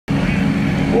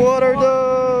What are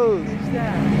those?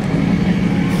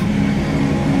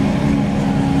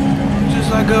 Just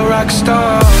like a rock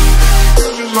star.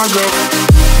 Just like a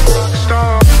rock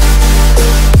star.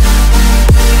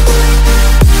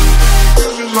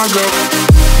 Just like a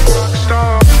rock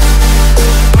star.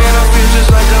 Man, I feel just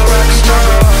like a rock star.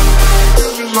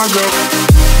 Just like a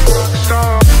rock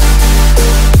star.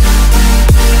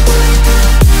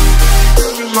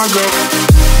 Just like a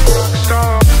rock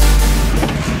star.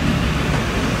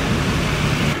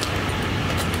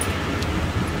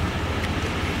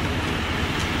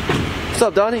 What's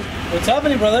up, Donnie? What's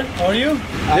happening, brother? How are you?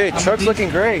 Dude, truck's looking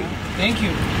great. Thank you.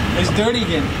 It's dirty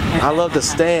again. I love the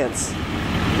stance.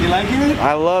 You liking it?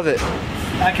 I love it.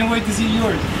 I can't wait to see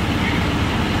yours.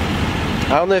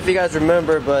 I don't know if you guys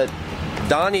remember, but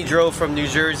Donnie drove from New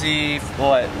Jersey,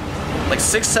 what, like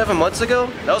 6-7 months ago?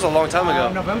 That was a long time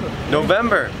ago.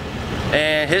 November.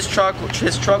 And his truck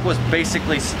was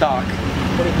basically stock.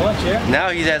 Pretty much, yeah.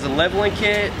 Now he has a leveling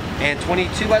kit and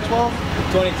 22 by 12?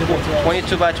 22 by 12.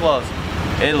 22 by 12.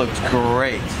 It looks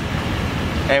great.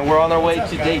 And we're on our way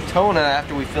to Daytona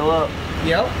after we fill up.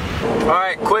 Yep.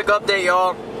 Alright, quick update,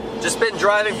 y'all. Just been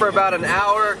driving for about an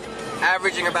hour,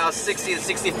 averaging about 60 to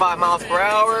 65 miles per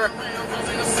hour.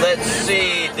 Let's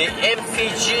see, the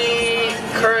MPG,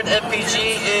 current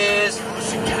MPG is,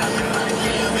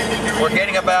 we're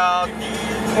getting about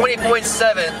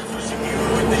 20.7.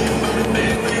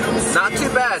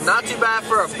 Not too bad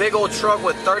for a big old truck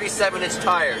with 37-inch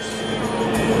tires.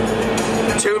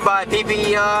 Tuned by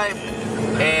PPEI,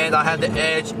 and I have the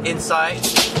edge inside.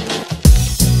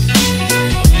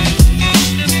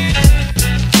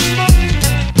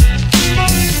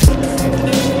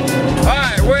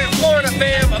 Alright, we're in Florida,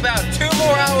 fam. About 2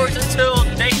 more hours until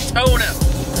Daytona.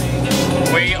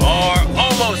 We are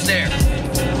almost there.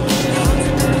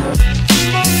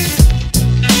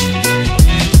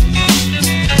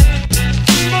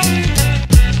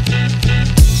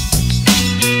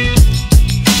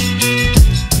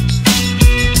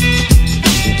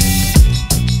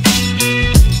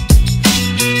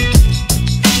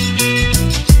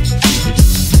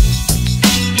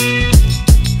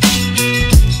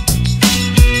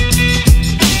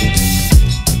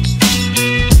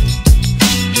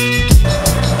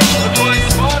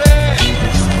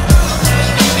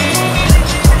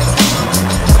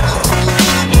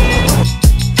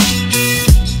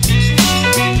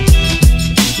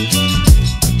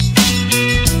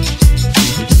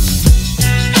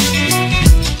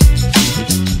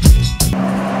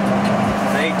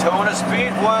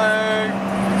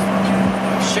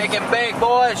 Shake and bake,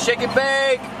 boys. Shake and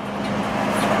bake.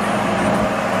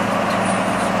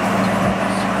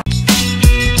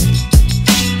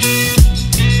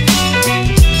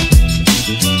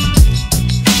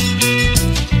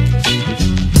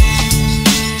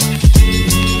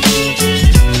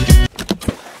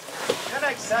 I'm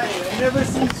excited. I've never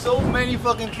seen so many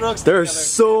fucking trucks. There's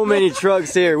so many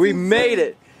trucks here. We made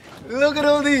it. Look at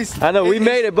all these. I know, we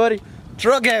made it, buddy.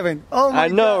 Truck heaven. Oh my God. I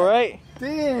know, right?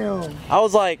 Damn. I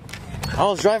was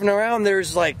driving around,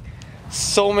 there's like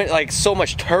so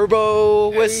much turbo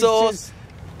whistles.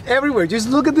 Everywhere. Just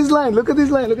look at this line. Look at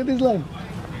this line. Look at this line.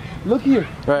 Look here.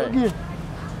 Right. Look here.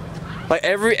 Like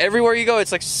everywhere you go,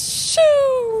 it's like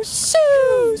shoo,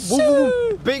 shoo,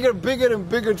 shoo. Bigger and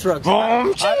bigger trucks. Boom,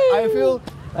 I feel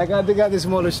like I got the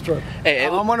smallest truck. Hey,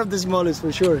 I'm one of the smallest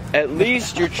for sure. At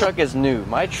least your truck is new.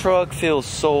 My truck feels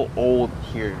so old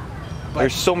here.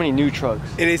 There's so many new trucks.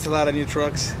 It is a lot of new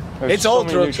trucks. There's It's so old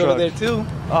many new trucks over there too.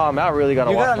 Oh man, I really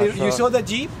gotta watch my truck. You saw that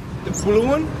Jeep? The blue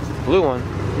one? Blue one?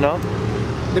 No?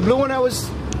 The blue one I was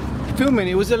filming.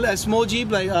 It was a small Jeep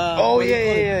like oh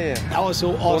yeah. That was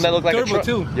so awesome. One that looked like Turbo a truck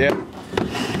too. Yeah.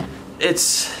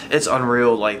 It's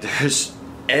unreal. Like there's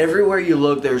everywhere you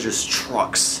look, there's just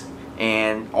trucks,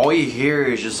 and all you hear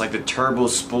is just like the turbo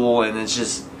spool, and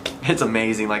it's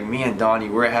amazing. Like me and Donnie,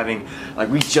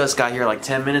 we just got here like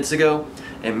 10 minutes ago,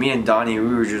 and me and Donnie,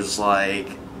 we were just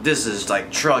like, this is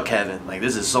like truck heaven. Like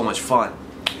this is so much fun.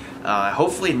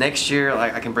 Hopefully next year,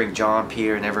 like I can bring John,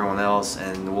 Peter, and everyone else,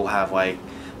 and we'll have like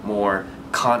more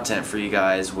content for you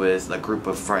guys with a group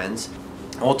of friends.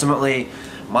 Ultimately,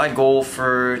 my goal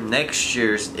for next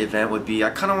year's event would be, I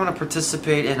kind of want to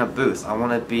participate in a booth. I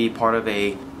want to be part of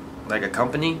a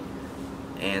company,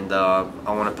 and I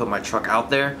want to put my truck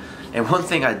out there. And one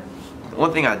thing I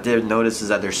did notice is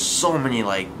that there's so many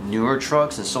like newer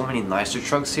trucks and so many nicer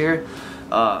trucks here.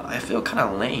 I feel kind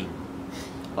of lame.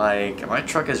 Like my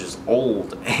truck is just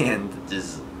old and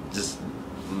just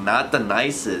not the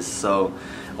nicest. So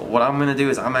what I'm gonna do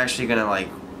is I'm actually gonna like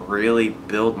really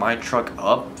build my truck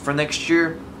up for next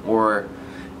year, or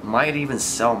might even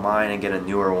sell mine and get a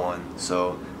newer one.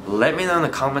 So let me know in the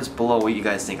comments below what you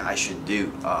guys think I should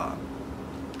do.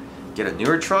 Get a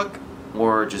newer truck,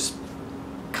 or just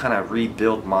kind of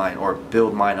rebuild mine, or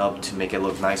build mine up to make it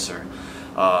look nicer.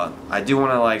 I do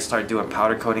want to like start doing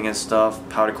powder coating and stuff,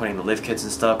 powder coating the lift kits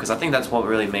and stuff, because I think that's what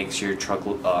really makes your truck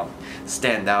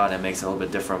stand out and makes it a little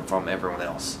bit different from everyone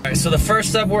else. Alright, so the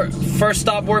first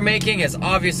stop we're making is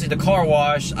obviously the car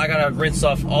wash. I gotta rinse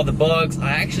off all the bugs.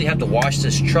 I actually have to wash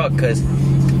this truck because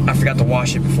I forgot to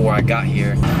wash it before I got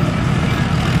here.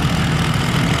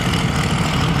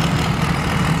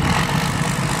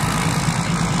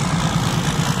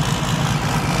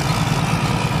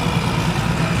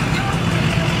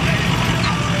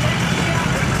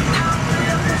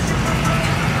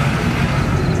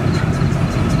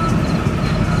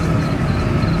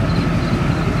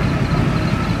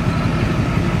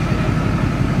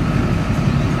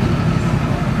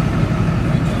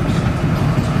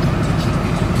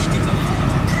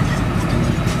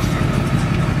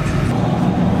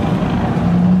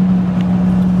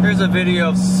 A video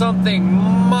of something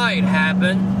might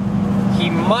happen.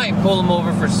 He might pull him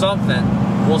over for something.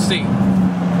 We'll see.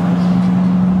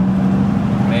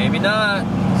 Maybe not.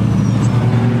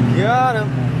 Got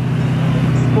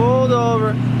him. Pulled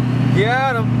over.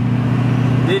 Got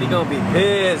him. Diddy gonna be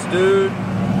pissed, dude.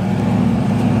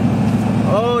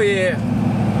 Oh yeah.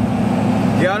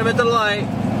 Got him at the light.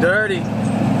 Dirty.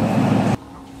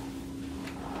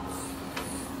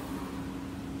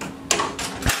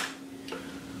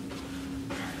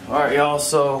 Alright y'all,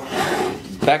 so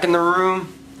back in the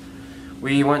room,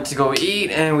 we went to go eat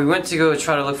and we went to go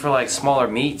try to look for like smaller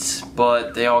meats,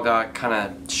 but they all got kind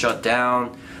of shut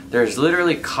down. There's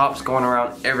literally cops going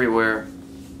around everywhere,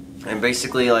 and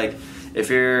basically like if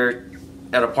you're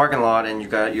at a parking lot and you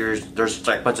got there's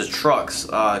like a bunch of trucks,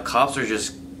 cops are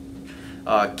just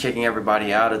kicking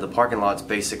everybody out of the parking lots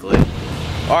basically.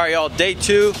 Alright y'all, day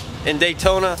 2 in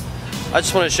Daytona. I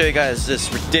just want to show you guys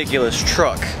this ridiculous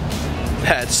truck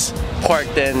that's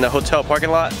parked in the hotel parking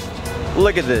lot.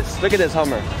 Look at this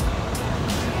Hummer.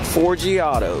 4G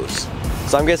Autos.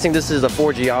 So I'm guessing this is a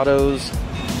 4G Autos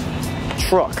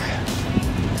truck.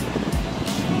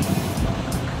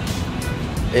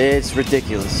 It's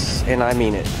ridiculous, and I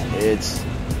mean it. It's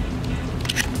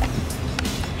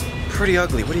pretty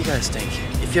ugly. What do you guys think?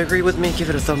 If you agree with me, give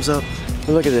it a thumbs up.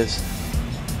 Look at this.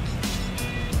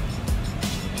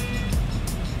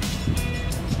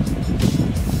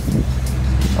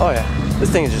 Oh yeah,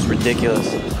 this thing is just ridiculous.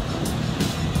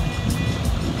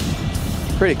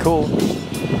 Pretty cool.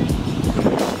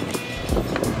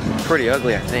 Pretty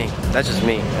ugly, I think. That's just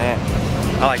me, man.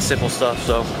 I like simple stuff,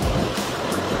 so.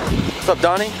 What's up,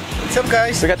 Donnie? What's up,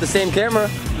 guys? We got the same camera.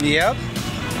 Yep.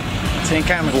 Same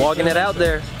camera. Vlogging it out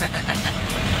there.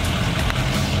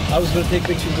 I was gonna take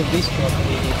pictures of this truck.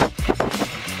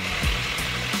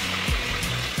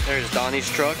 There's Donnie's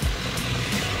truck.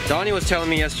 Donnie was telling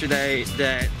me yesterday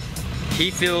that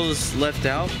he feels left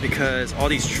out because all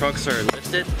these trucks are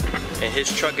lifted and his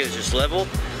truck is just level.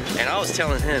 And I was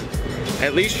telling him,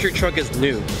 at least your truck is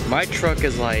new. My truck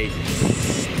is like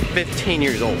 15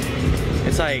 years old.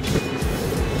 It's like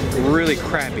really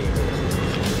crappy.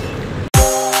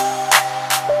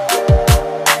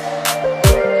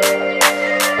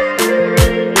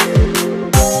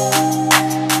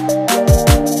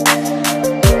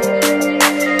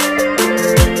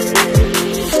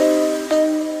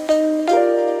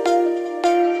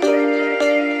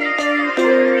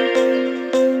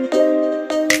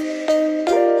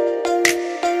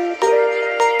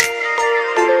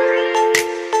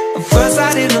 First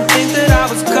I didn't think that I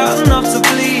was cut enough to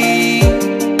bleed.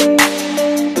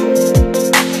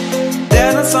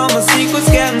 Then I saw my secrets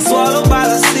getting swallowed by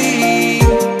the sea.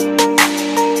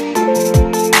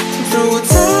 Through a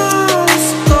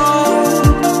telescope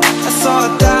I saw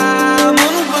a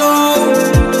diamond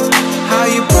glow. How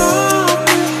you brought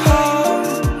me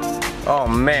home. Oh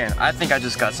man, I think I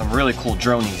just got some really cool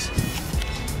dronies.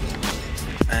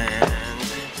 And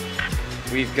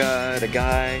we've got a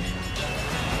guy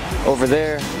over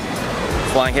there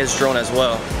flying his drone as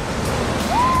well.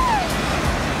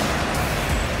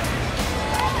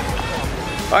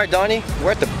 Alright Donnie, we're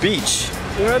at the beach.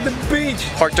 We're at the beach.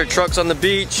 Parked our trucks on the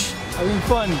beach. Having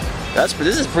fun.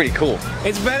 This is pretty cool.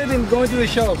 It's better than going to the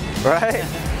shop. Right?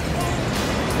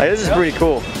 Like, this is pretty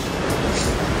cool.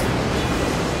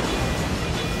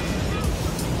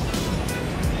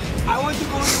 I want to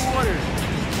go in the water.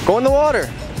 Go in the water.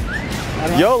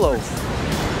 YOLO.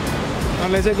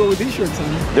 Unless I go with these shorts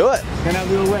on. Do it. Then I'll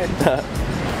be all wet.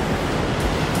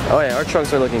 Oh yeah, our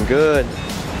trunks are looking good.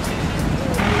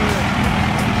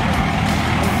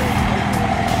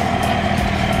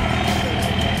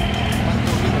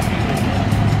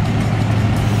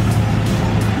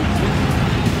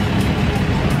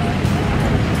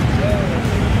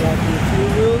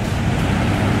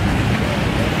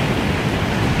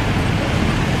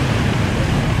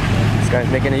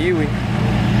 making a Yui.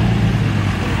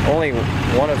 Only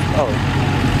one of, oh.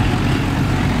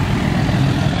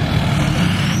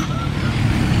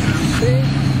 See?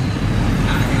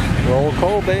 Roll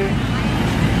coal, baby.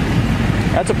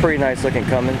 That's a pretty nice looking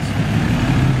Cummins.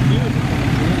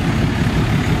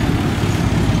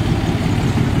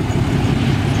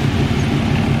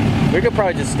 We could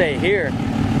probably just stay here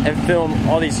and film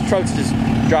all these trucks just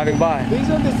driving by. These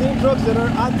are the same trucks that are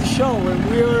at the show, and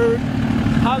we're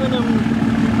having them,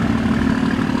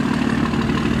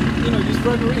 you know, just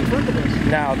right in front of us.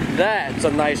 Now that's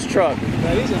a nice truck.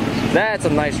 That is a nice truck. That's a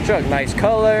nice truck. Nice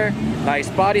color, nice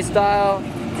body style.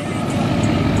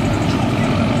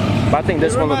 But I think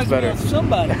this one looks better.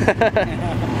 Somebody.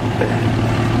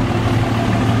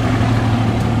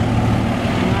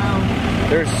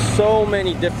 There's so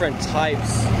many different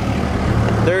types.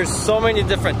 There's so many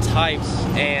different types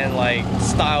and like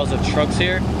styles of trucks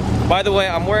here. By the way,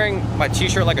 I'm wearing my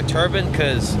t-shirt like a turban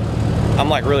because I'm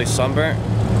like really sunburnt.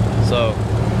 So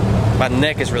my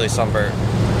neck is really sunburnt.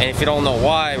 And if you don't know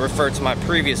why, refer to my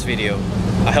previous video.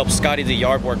 I helped Scotty do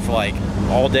yard work for like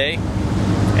all day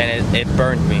and it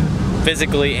burned me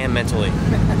physically and mentally.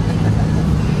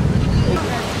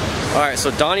 Alright,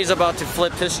 so Donnie's about to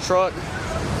flip his truck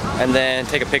and then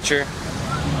take a picture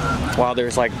while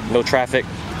there's like no traffic.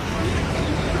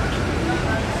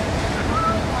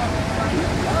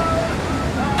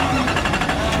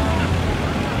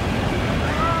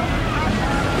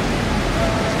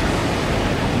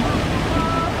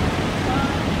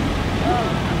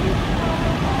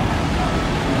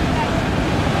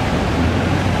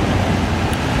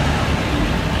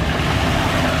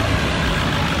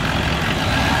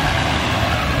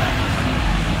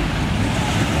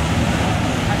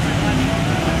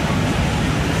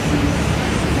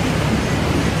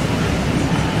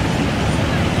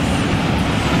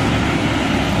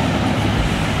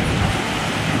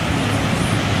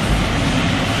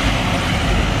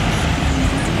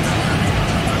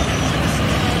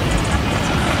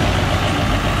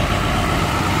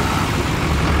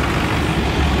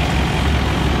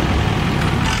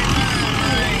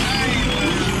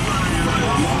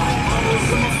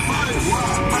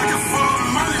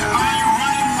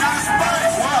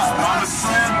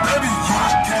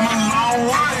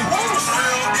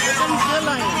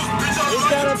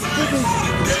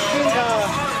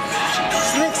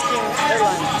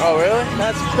 Oh really?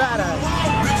 That's badass.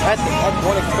 That's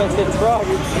one expensive truck.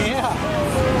 Yeah.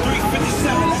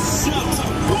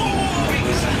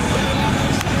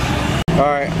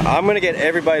 Alright, I'm gonna get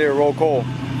everybody to roll coal.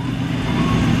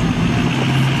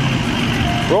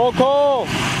 Roll coal!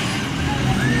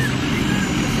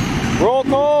 Roll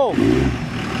coal!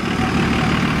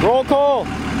 Roll coal!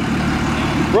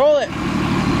 Roll it!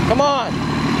 Come on!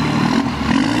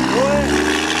 Roll it!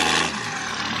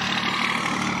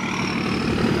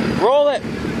 Roll it!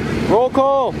 Roll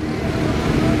coal!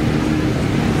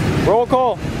 Roll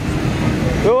coal!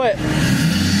 Do it!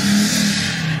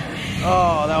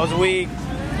 Oh, that was weak.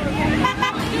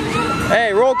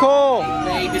 Hey, roll coal!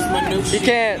 He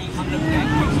can't.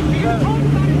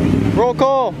 Roll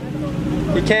coal!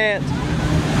 He can't.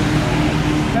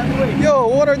 Yo,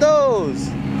 what are those?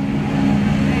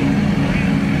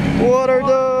 What are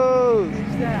those?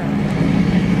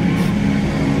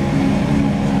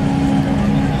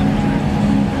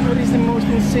 What is the most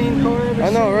insane car ever I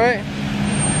know, seen? right?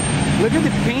 Look at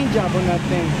the paint job on that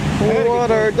thing.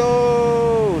 What are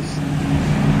those?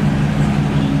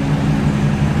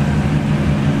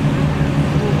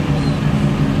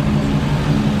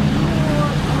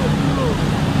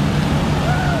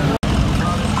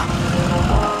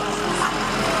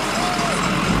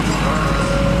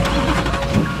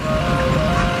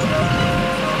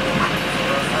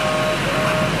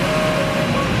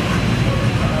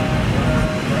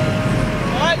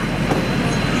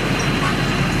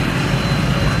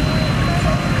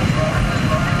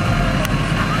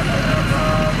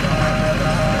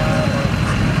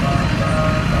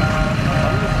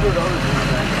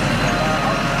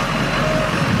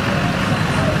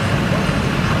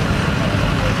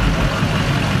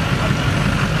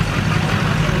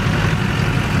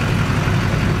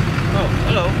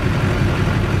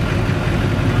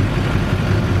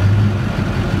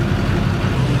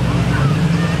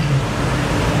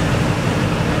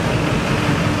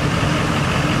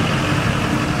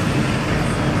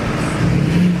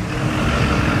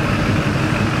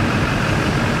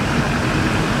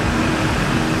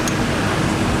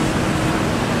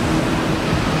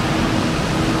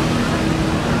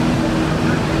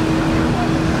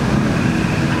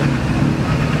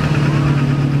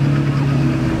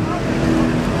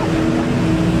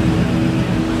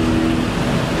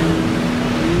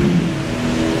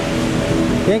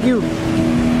 Thank you.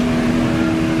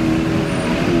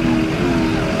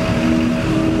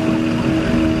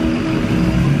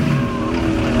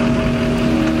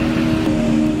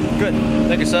 Good.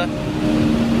 Thank you, sir.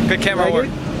 Good camera work.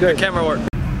 Good camera work.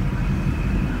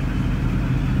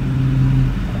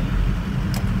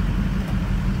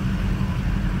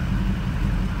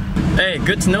 Hey,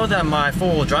 good to know that my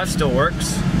four-wheel drive still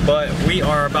works, but we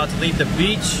are about to leave the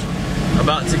beach,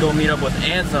 about to go meet up with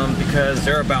Anthem because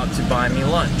they're about to buy me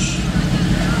lunch.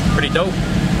 Pretty dope.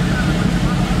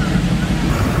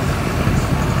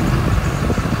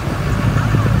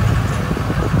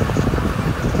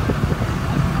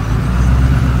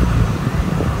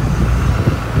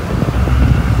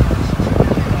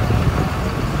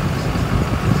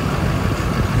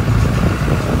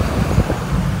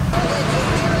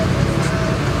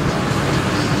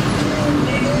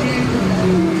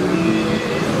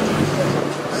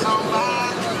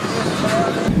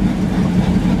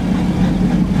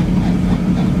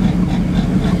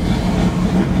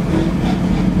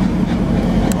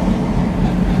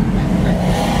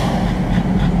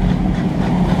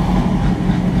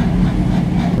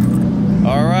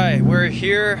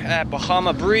 Here at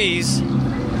Bahama Breeze,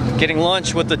 getting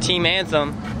lunch with the team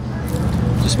Anthem.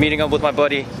 Just meeting up with my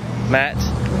buddy Matt.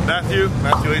 Matthew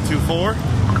 824.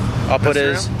 I'll put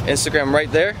his Instagram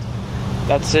right there.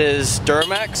 That's his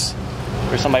Duramax.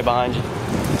 There's somebody behind you.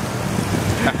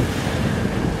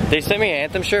 They sent me an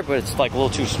Anthem shirt, but it's like a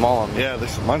little too small on me. Yeah,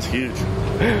 mine's huge.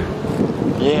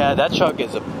 Yeah, that truck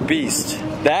is a beast.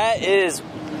 That is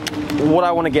what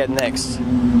I want to get next.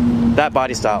 That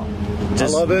body style. I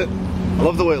love it. I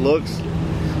love the way it looks.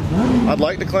 I'd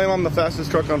like to claim I'm the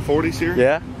fastest truck on 40s here.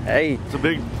 Yeah? Hey. It's a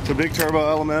big turbo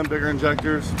element, bigger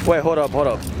injectors. Wait, hold up.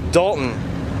 Dalton,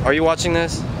 are you watching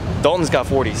this? Dalton's got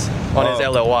 40s on his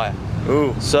LLY.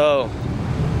 Ooh. So.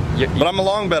 But I'm a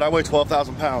long bed. I weigh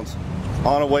 12,000 pounds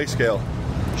on a weigh scale.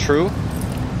 True.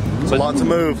 It's a lot to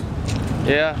move.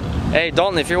 Yeah. Hey,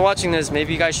 Dalton, if you're watching this,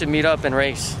 maybe you guys should meet up and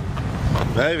race.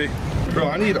 Maybe. Bro,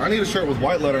 I need a shirt with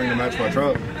white lettering to match my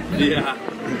truck. Yeah.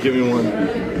 Give me one.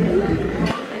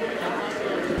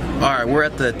 Alright, we're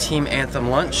at the Team Anthem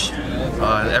lunch.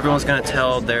 Everyone's gonna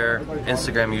tell their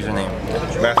Instagram username.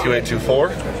 Matthew 824.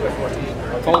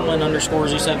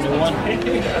 Coleman_Z71.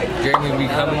 Jeremy B.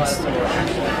 Cummings.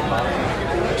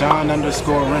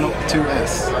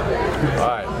 John_Reynolds2S.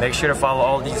 Alright, make sure to follow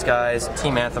all these guys.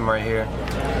 Team Anthem right here.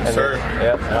 And sir.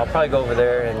 Yep, and I'll probably go over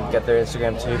there and get their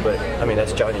Instagram too, but I mean,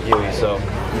 that's Johnny Huey, so.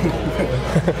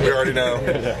 We already know.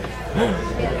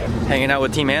 Hanging out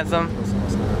with Team Anthem.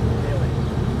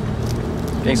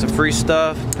 Getting some free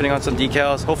stuff, putting on some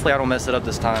decals. Hopefully I don't mess it up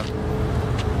this time.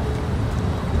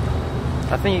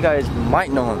 I think you guys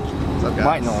might know him. What's up, guys?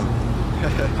 Might know him.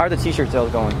 How are the t-shirt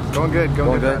sales going? Going good,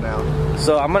 going good right now.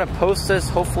 So I'm gonna post this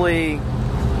hopefully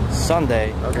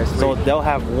Sunday. Okay, sweet. So they'll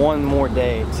have one more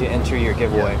day to enter your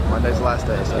giveaway. Yeah, Monday's the last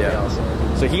day, so that'd be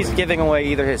awesome. So he's giving away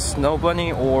either his Snow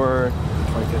Bunny or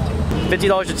 2015.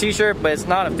 $50 a t-shirt, but it's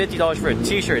not a $50 for a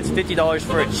t-shirt, it's $50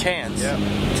 for a chance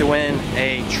to win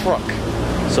a truck.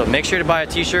 So make sure to buy a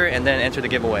t-shirt and then enter the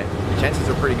giveaway. Chances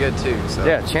are pretty good too. So.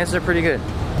 Yeah, chances are pretty good.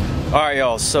 Alright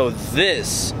y'all, so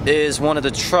this is one of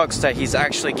the trucks that he's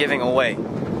actually giving away.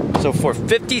 So for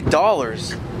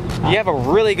 $50, you have a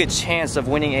really good chance of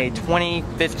winning a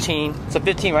 2015, it's a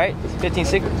 15, right? It's 15,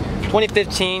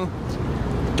 2015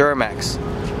 Duramax.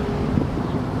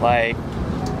 Like,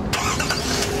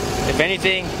 if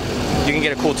anything, you can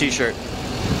get a cool t-shirt.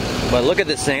 But look at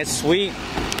this thing, it's sweet.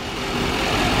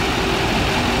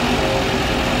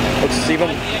 Looks even.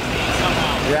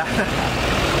 Yeah.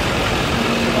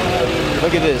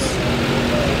 Look at this.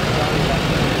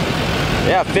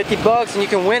 Yeah, $50 and you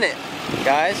can win it,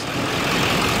 guys.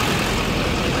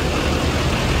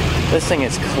 This thing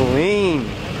is clean.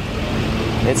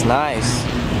 It's nice.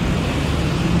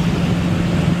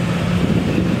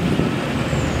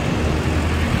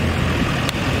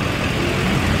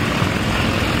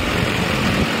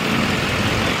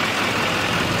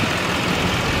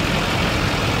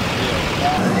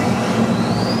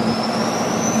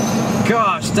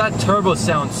 Gosh, that turbo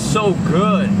sounds so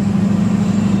good.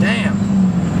 Damn.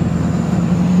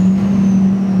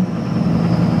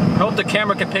 I hope the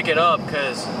camera can pick it up,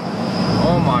 because,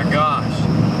 oh my gosh.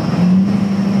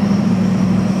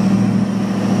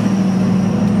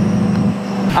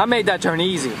 I made that turn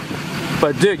easy.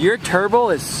 But dude, your turbo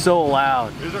is so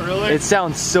loud. Is it really? It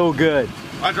sounds so good.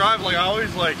 I drive like, I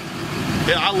always like,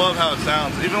 yeah, I love how it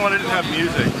sounds, even when I didn't have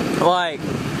music. Like,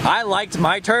 I liked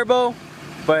my turbo,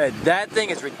 but that thing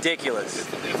is ridiculous.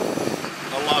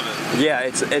 I love it. Yeah,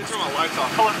 it's. Turn my lights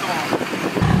off. Oh, let's go on.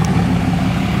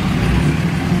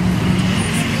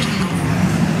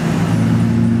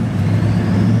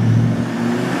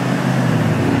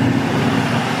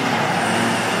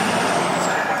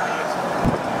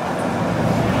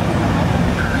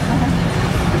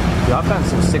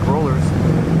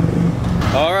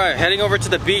 All right, heading over to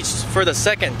the beach for the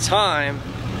second time.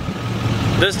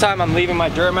 This time I'm leaving my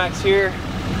Duramax here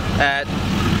at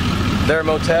their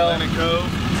motel.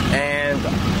 And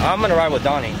I'm gonna ride with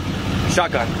Donnie.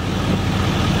 Shotgun.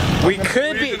 We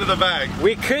could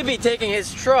be taking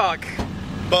his truck,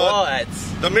 but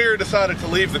the mirror decided to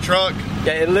leave the truck.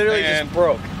 Yeah, it literally just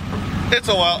broke. It's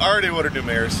a while. I already ordered new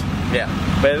mirrors. Yeah,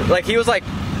 but like he was like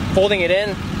folding it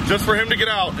in just for him to get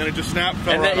out, and it just snapped.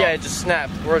 And then, it just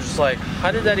snapped. We're just like,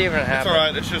 how did that even happen? It's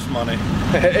alright. It's just money.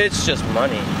 It's just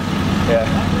money.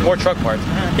 Yeah, more truck parts.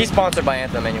 He's sponsored by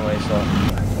Anthem anyway,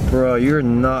 so. Bro, you're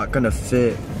not gonna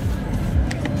fit.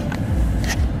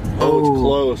 Oh, it's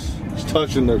close. It's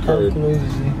touching their curb.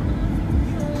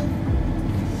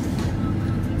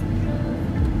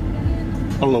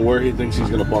 I don't know where he thinks he's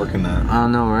gonna park in that. I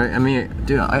don't know, right? I mean,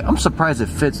 dude, I'm surprised it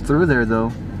fits through there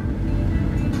though.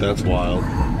 That's wild.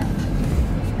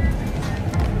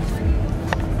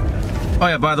 Oh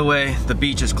yeah, by the way, the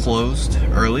beach is closed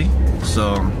early,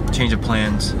 so change of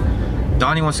plans.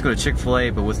 Donnie wants to go to Chick-fil-A,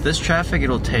 but with this traffic,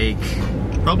 it'll take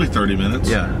probably 30 minutes.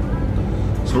 Yeah.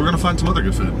 So we're gonna find some other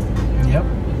good food. Yep.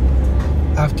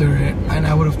 After an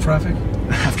hour of traffic.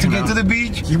 To get to the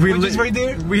beach, which is right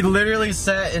there. We literally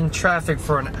sat in traffic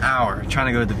for an hour trying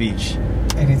to go to the beach.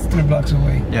 And it's 3 blocks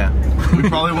away. Yeah. We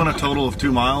probably went a total of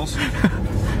 2 miles.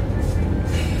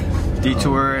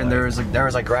 Detour, and there was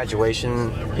like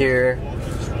graduation here.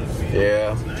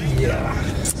 Yeah. Yeah.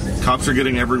 Cops are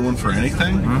getting everyone for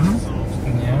anything.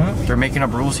 Mm-hmm. Yeah. They're making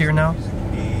up rules here now.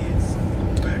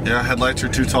 Yeah, headlights are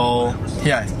too tall.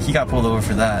 Yeah, he got pulled over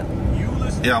for that.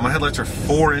 Yeah, my headlights are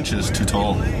 4 inches too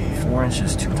tall. 4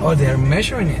 inches too tall. Oh, they're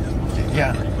measuring it.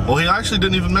 Yeah. Well, he actually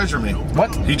didn't even measure me.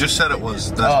 What? He just said it was.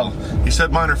 That's all. He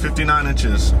said mine are 59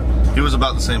 inches. He was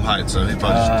about the same height, so he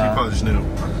probably just knew.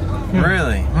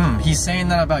 Really? He's saying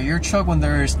that about your truck when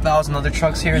there's 1,000 other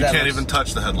trucks here. You can't even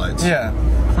touch the headlights. Yeah.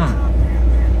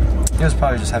 He was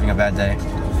probably just having a bad day.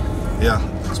 Yeah,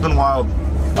 it's been wild.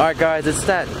 All right, guys, it's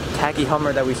that tacky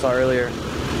Hummer that we saw earlier.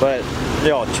 But,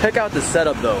 yo, check out the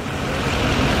setup, though.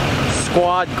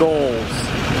 Squad goals.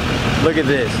 Look at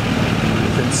this.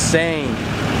 It's insane.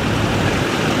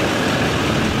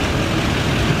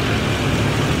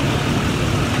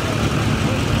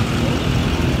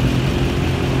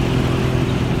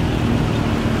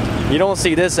 You don't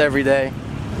see this every day.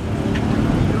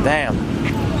 Damn.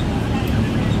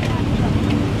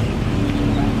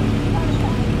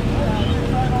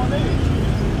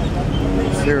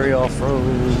 Fury off-road.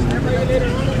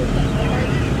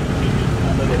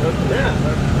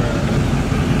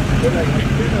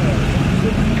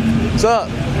 What's up?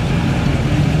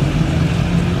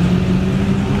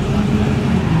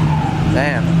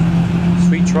 Damn.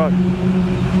 Sweet truck.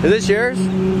 Is this yours?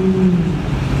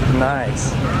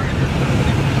 Nice.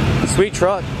 Sweet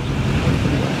truck.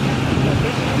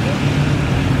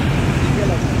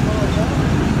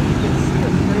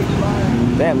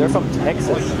 Damn, they're from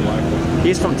Texas.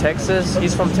 He's from Texas.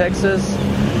 He's from Texas.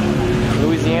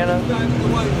 Louisiana.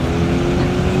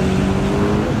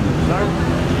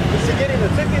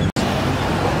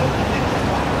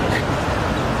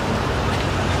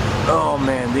 Oh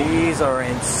man, these are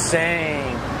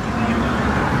insane.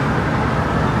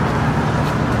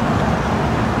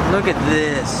 Look at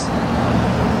this.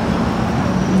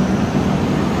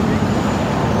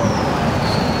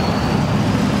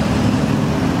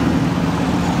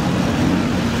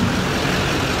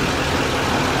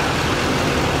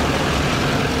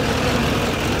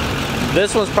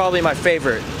 This one's probably my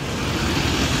favorite.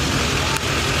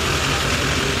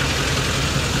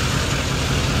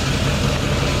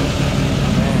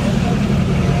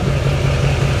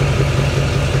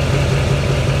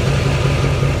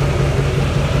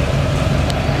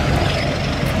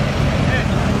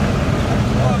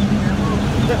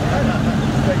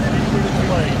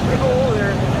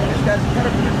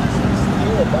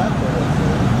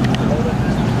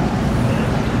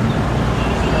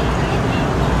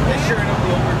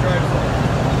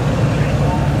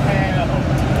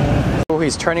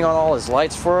 He's turning on all his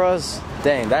lights for us.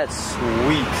 Dang, that's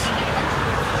sweet.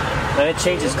 And it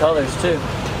changes colors too.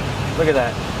 Look at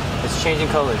that. It's changing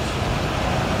colors.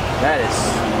 That is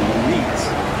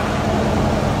sweet.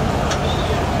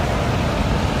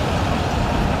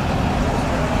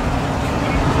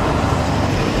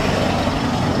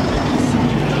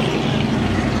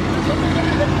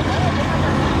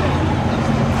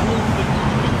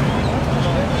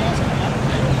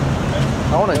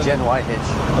 I want a Gen Y hitch.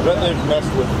 I bet they've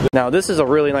messed with it. Now this is a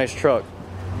really nice truck.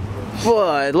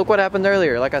 But look what happened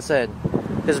earlier. Like I said,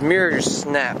 his mirror just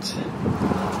snapped.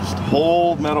 Just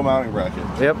whole metal mounting bracket.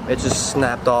 Yep, it just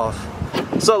snapped off.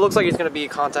 So it looks like he's gonna be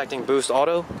contacting Boost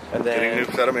Auto, and then Getting a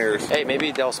new set of mirrors. hey,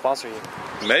 maybe they'll sponsor you.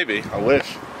 Maybe. I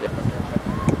wish.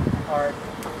 Alright.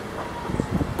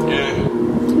 Yeah.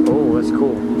 Oh, that's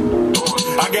cool.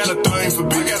 I got a thing for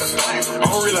bitches. I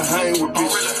don't really hang with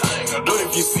bitches. But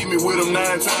if you see me with them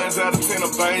 9 times out of 10,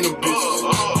 I bang them bitches.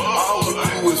 All we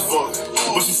do is fuck.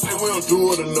 But she said we don't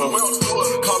do it enough.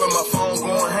 Calling my phone,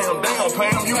 going ham. They gon' pay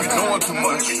them, you be doing too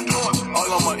much.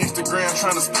 All on my Instagram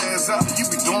trying to spaz out, you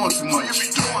be doing too much.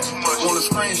 Want a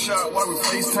screenshot while we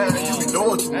FaceTime, you be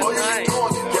doing too much.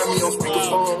 Got me on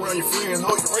speakerphone around your friends,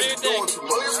 ho, you really doing too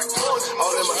much.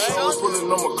 All in my shows,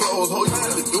 pulling on my clothes, ho, you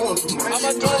really doing too much.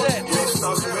 How much was that? Bitch,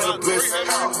 thought she had a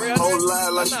blessing. Whole lie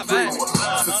like she pretty.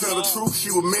 To tell the truth, she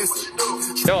was missing.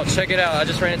 Yo, check it out. I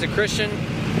just ran into Christian.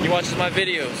 He watches my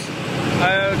videos.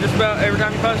 Just about every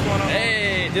time you post one.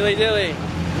 Hey, dilly dilly.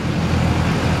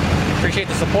 Appreciate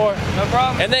the support. No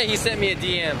problem. And then he sent me a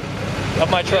DM of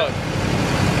my truck.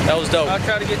 That was dope. I'll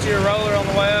try to get you a roller on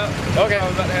the way out. Okay. I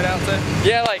was about to head out too.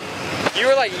 Yeah, like, you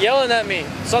were like yelling at me.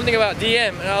 Something about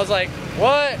DM. And I was like,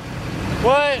 what?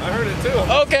 What? I heard it too.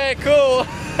 Okay, cool.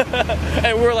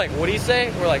 And we were like, what do you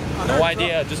say? We're like, no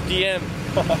idea, just DM.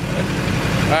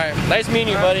 Alright, nice meeting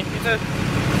you, buddy. You too.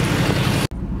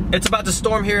 It's about to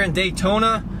storm here in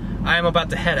Daytona. I am about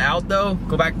to head out though,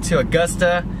 go back to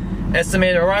Augusta.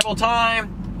 Estimated arrival time,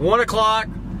 1 o'clock.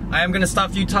 I am gonna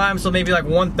stop a few times, so maybe like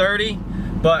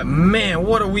 1:30. But man,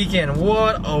 what a weekend,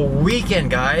 what a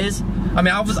weekend, guys. I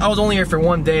mean, I was only here for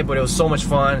 1 day, but it was so much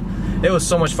fun. It was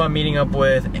so much fun meeting up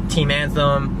with Team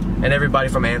Anthem and everybody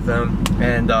from Anthem.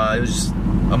 And it was just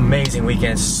amazing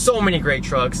weekend. So many great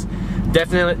trucks.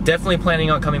 Definitely planning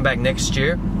on coming back next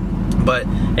year. But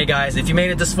hey guys, if you made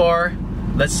it this far,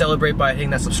 let's celebrate by hitting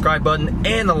that subscribe button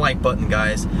and the like button,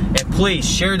 guys. And please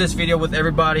share this video with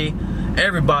everybody.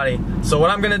 So what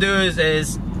I'm gonna do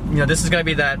is you know, this is gonna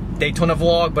be that Daytona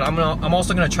vlog, but I'm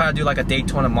also gonna try to do like a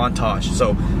Daytona montage.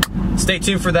 So stay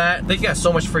tuned for that. Thank you guys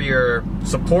so much for your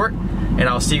support, and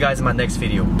I'll see you guys in my next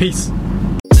video. Peace.